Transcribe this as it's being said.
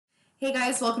Hey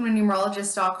guys, welcome to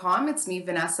numerologist.com. It's me,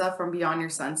 Vannessa from Beyond Your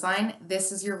Sun Sign.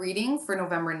 This is your reading for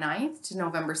November 9th to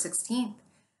November 16th.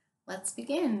 Let's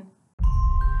begin.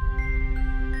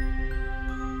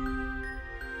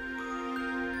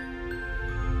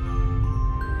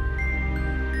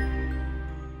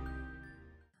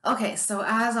 Okay, so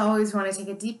as always, we want to take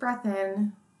a deep breath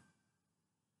in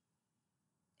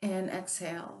and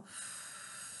exhale.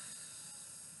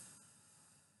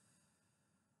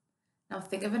 Now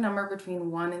think of a number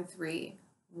between 1 and 3.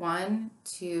 1,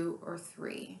 2, or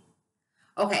 3.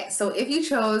 Okay, so if you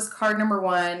chose card number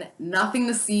 1, nothing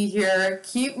to see here,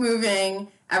 keep moving,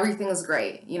 everything is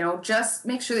great. You know, just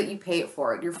make sure that you pay it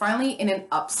forward. You're finally in an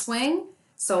upswing,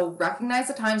 so recognize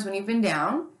the times when you've been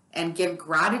down and give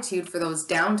gratitude for those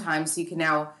down times so you can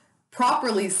now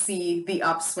properly see the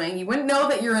upswing. You wouldn't know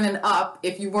that you're in an up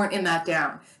if you weren't in that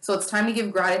down. So it's time to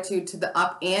give gratitude to the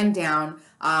up and down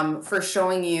for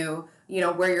showing you,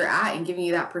 where you're at and giving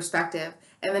you that perspective.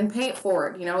 And then pay it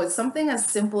forward. It's something as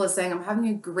simple as saying, I'm having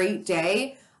a great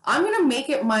day. I'm going to make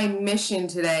it my mission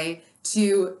today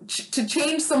to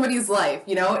change somebody's life,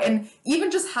 and even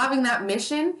just having that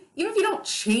mission, even if you don't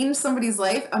change somebody's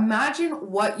life, imagine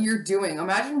what you're doing.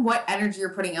 Imagine what energy you're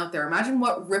putting out there. Imagine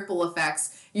what ripple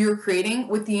effects you're creating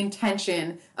with the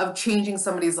intention of changing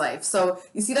somebody's life. So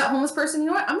you see that homeless person, you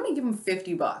know what? I'm going to give him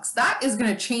 $50. That is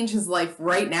going to change his life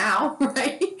right now,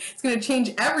 right? It's going to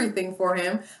change everything for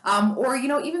him. Or,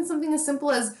 even something as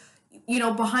simple as,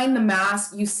 behind the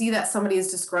mask, you see that somebody is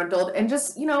disgruntled and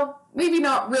just, maybe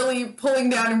not really pulling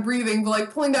down and breathing, but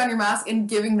like pulling down your mask and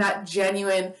giving that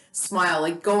genuine smile,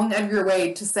 like going out of your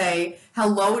way to say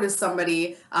hello to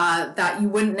somebody that you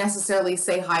wouldn't necessarily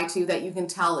say hi to, that you can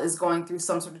tell is going through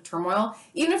some sort of turmoil.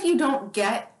 Even if you don't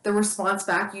get the response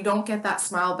back, you don't get that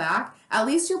smile back, at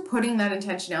least you're putting that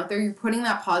intention out there, you're putting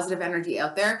that positive energy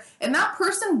out there, and that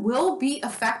person will be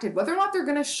affected. Whether or not they're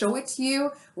going to show it to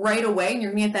you right away and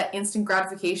you're going to get that instant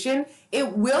gratification,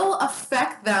 it will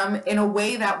affect them in a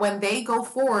way that when they go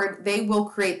forward, they will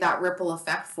create that ripple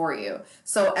effect for you.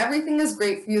 So everything is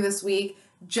great for you this week.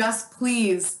 Just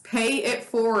please pay it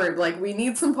forward. Like, we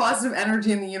need some positive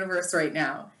energy in the universe right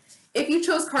now. If you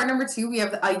chose card number 2, we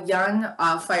have a young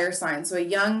fire sign. So a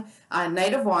young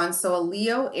Knight of Wands, so a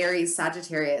Leo, Aries,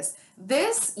 Sagittarius.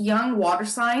 This young water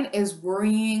sign is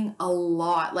worrying a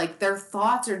lot. Like, their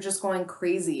thoughts are just going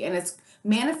crazy, and it's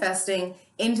manifesting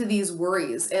into these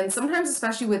worries. And sometimes,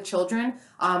 especially with children,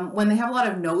 when they have a lot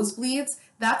of nosebleeds,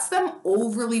 that's them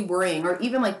overly worrying, or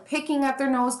even like picking at their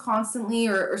nose constantly,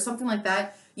 or something like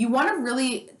that. You want to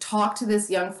really talk to this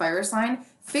young fire sign.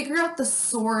 Figure out the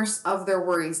source of their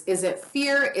worries. Is it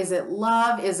fear? Is it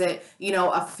love? Is it,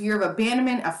 a fear of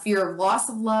abandonment, a fear of loss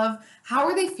of love? How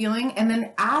are they feeling? And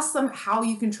then ask them how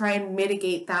you can try and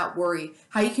mitigate that worry,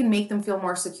 how you can make them feel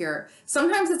more secure.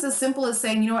 Sometimes it's as simple as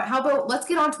saying, how about let's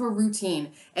get onto a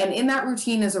routine. And in that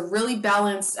routine is a really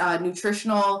balanced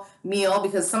nutritional meal,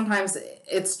 because sometimes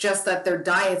it's just that their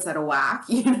diet's out of whack.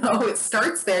 It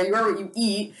starts there. You are what you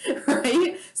eat,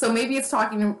 right? So maybe it's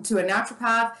talking to a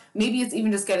naturopath. Maybe it's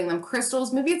even just getting them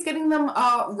crystals. Maybe it's getting them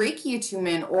Reiki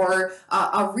attunement or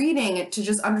a reading to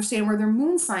just understand where their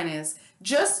moon sign is.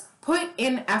 Just put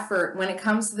in effort when it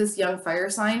comes to this young fire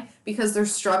sign, because they're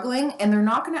struggling and they're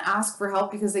not going to ask for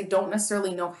help because they don't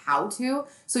necessarily know how to.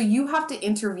 So you have to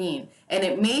intervene, and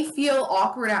it may feel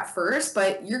awkward at first,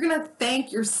 but you're going to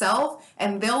thank yourself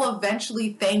and they'll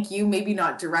eventually thank you, maybe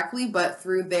not directly, but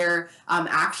through their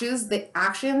actions,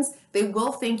 they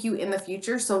will thank you in the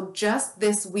future. So just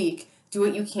this week, do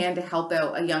what you can to help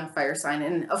out a young fire sign.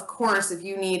 And of course, if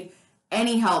you need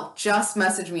any help, just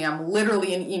message me. I'm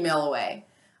literally an email away.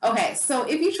 Okay, so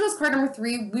if you chose card number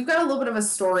 3, we've got a little bit of a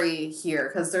story here,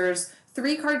 because there's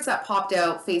 3 cards that popped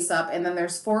out face up, and then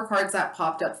there's 4 cards that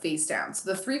popped up face down.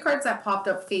 So the 3 cards that popped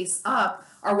up face up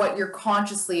are what you're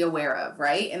consciously aware of,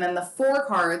 right? And then the 4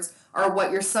 cards are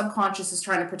what your subconscious is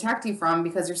trying to protect you from,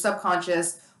 because your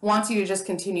subconscious wants you to just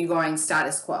continue going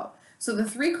status quo. So the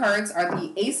 3 cards are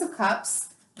the Ace of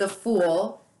Cups, the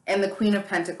Fool, and the Queen of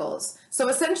Pentacles. So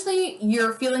essentially,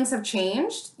 your feelings have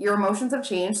changed, your emotions have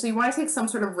changed, so you want to take some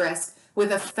sort of risk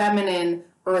with a feminine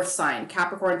earth sign,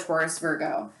 Capricorn, Taurus,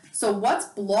 Virgo. So what's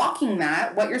blocking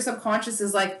that, what your subconscious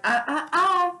is like,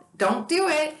 don't do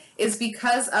it, is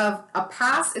because of a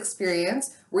past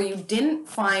experience where you didn't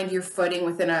find your footing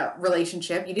within a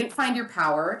relationship, you didn't find your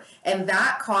power, and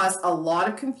that caused a lot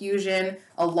of confusion,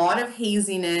 a lot of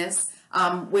haziness,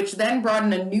 which then brought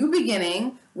in a new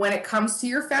beginning when it comes to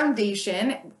your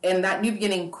foundation, and that new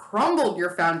beginning crumbled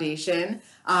your foundation,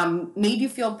 made you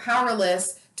feel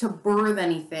powerless to birth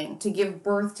anything, to give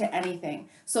birth to anything.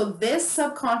 So this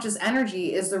subconscious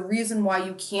energy is the reason why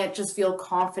you can't just feel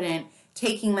confident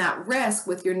taking that risk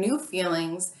with your new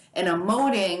feelings and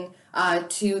emoting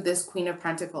to this Queen of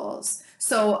Pentacles.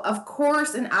 So of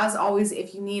course, and as always,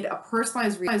 if you need a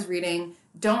personalized reading,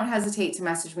 don't hesitate to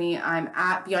message me. I'm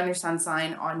at Beyond Your Sun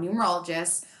Sign on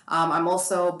Numerologist. I'm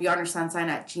also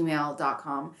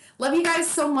beyondyoursunsign@gmail.com. Love you guys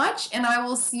so much, and I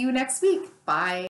will see you next week. Bye.